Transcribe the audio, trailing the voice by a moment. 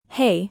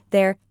Hey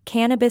there,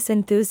 cannabis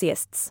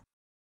enthusiasts.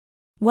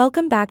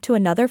 Welcome back to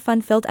another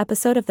fun-filled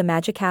episode of the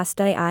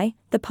Magicast.ai,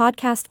 the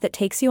podcast that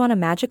takes you on a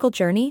magical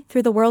journey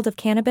through the world of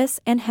cannabis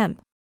and hemp.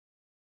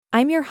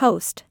 I'm your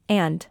host,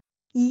 and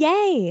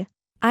Yay!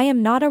 I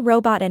am not a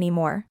robot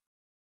anymore.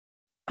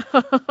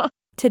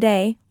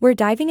 Today, we're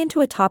diving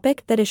into a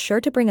topic that is sure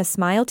to bring a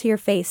smile to your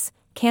face: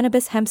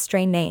 cannabis hemp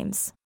strain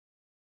names.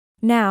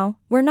 Now,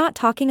 we're not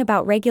talking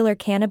about regular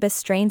cannabis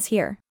strains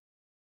here.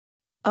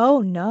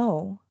 Oh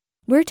no.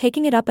 We're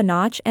taking it up a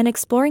notch and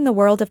exploring the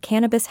world of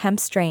cannabis hemp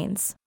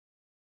strains.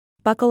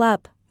 Buckle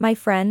up, my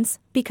friends,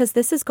 because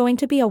this is going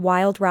to be a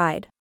wild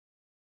ride.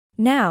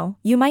 Now,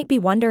 you might be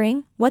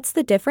wondering, what's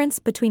the difference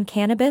between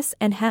cannabis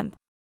and hemp?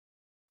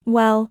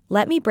 Well,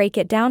 let me break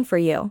it down for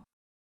you.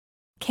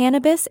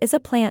 Cannabis is a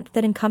plant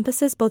that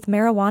encompasses both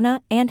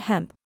marijuana and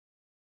hemp.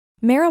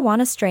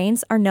 Marijuana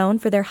strains are known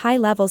for their high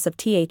levels of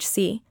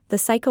THC, the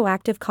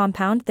psychoactive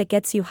compound that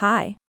gets you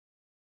high.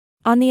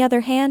 On the other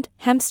hand,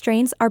 hemp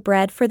strains are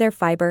bred for their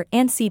fiber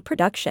and seed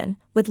production,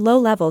 with low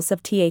levels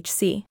of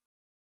THC.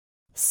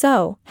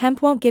 So,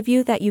 hemp won't give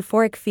you that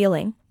euphoric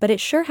feeling, but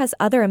it sure has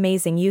other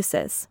amazing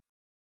uses.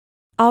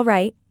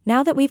 Alright,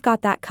 now that we've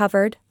got that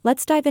covered,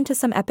 let's dive into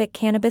some epic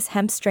cannabis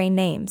hemp strain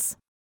names.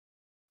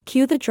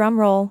 Cue the drum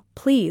roll,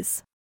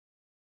 please.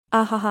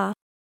 Ahaha.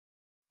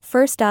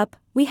 First up,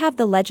 we have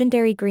the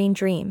legendary Green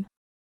Dream.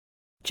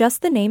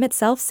 Just the name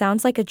itself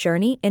sounds like a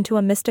journey into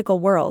a mystical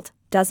world,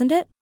 doesn't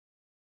it?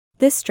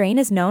 This strain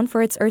is known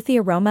for its earthy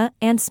aroma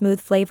and smooth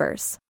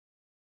flavors.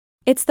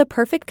 It's the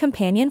perfect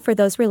companion for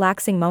those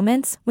relaxing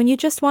moments when you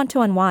just want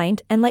to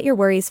unwind and let your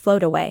worries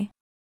float away.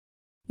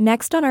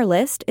 Next on our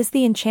list is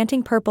the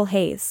enchanting Purple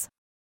Haze.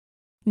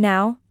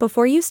 Now,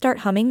 before you start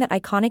humming that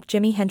iconic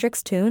Jimi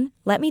Hendrix tune,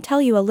 let me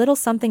tell you a little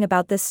something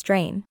about this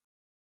strain.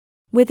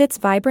 With its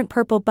vibrant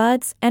purple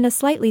buds and a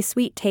slightly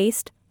sweet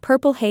taste,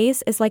 Purple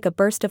Haze is like a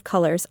burst of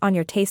colors on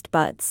your taste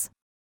buds.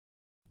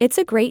 It's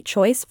a great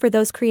choice for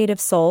those creative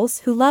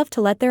souls who love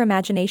to let their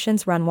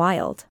imaginations run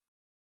wild.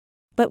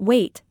 But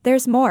wait,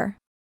 there's more.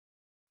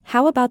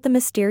 How about the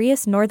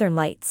mysterious Northern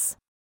Lights?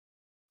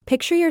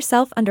 Picture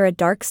yourself under a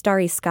dark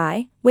starry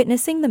sky,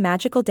 witnessing the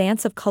magical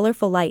dance of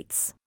colorful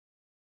lights.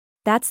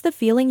 That's the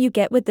feeling you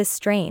get with this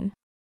strain.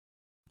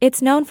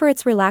 It's known for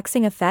its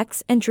relaxing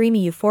effects and dreamy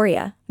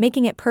euphoria,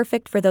 making it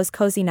perfect for those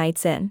cozy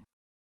nights in.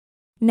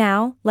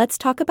 Now, let's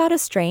talk about a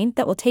strain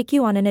that will take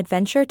you on an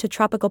adventure to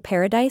tropical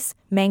paradise: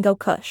 Mango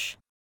Kush.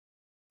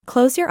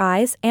 Close your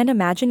eyes and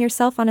imagine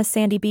yourself on a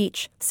sandy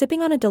beach,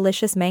 sipping on a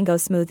delicious mango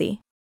smoothie.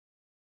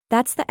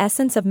 That's the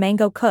essence of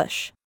Mango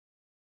Kush.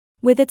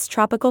 With its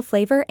tropical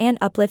flavor and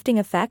uplifting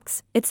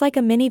effects, it's like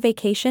a mini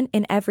vacation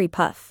in every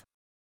puff.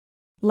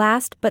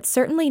 Last but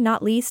certainly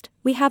not least,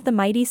 we have the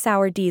mighty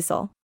Sour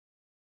Diesel.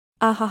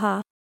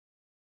 Ahaha.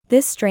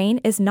 This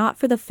strain is not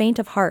for the faint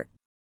of heart.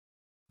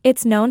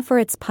 It's known for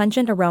its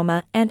pungent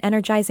aroma and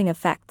energizing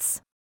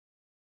effects.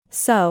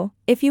 So,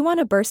 if you want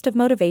a burst of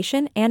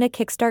motivation and a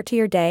kickstart to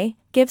your day,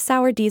 give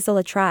Sour Diesel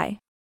a try.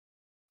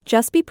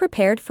 Just be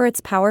prepared for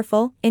its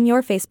powerful,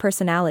 in-your-face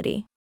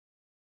personality.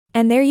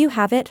 And there you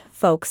have it,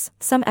 folks,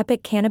 some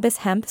epic cannabis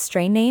hemp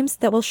strain names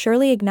that will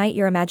surely ignite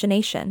your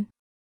imagination.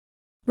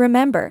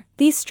 Remember,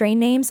 these strain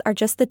names are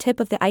just the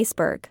tip of the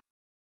iceberg.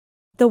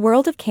 The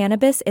world of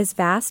cannabis is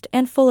vast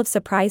and full of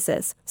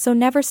surprises, so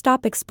never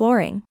stop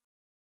exploring.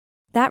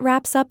 That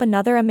wraps up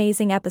another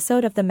amazing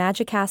episode of the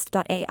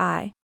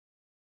Magicast.ai.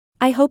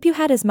 I hope you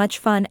had as much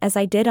fun as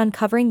I did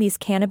uncovering these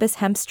cannabis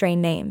hemp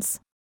strain names.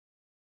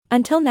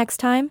 Until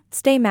next time,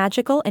 stay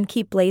magical and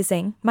keep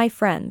blazing, my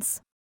friends.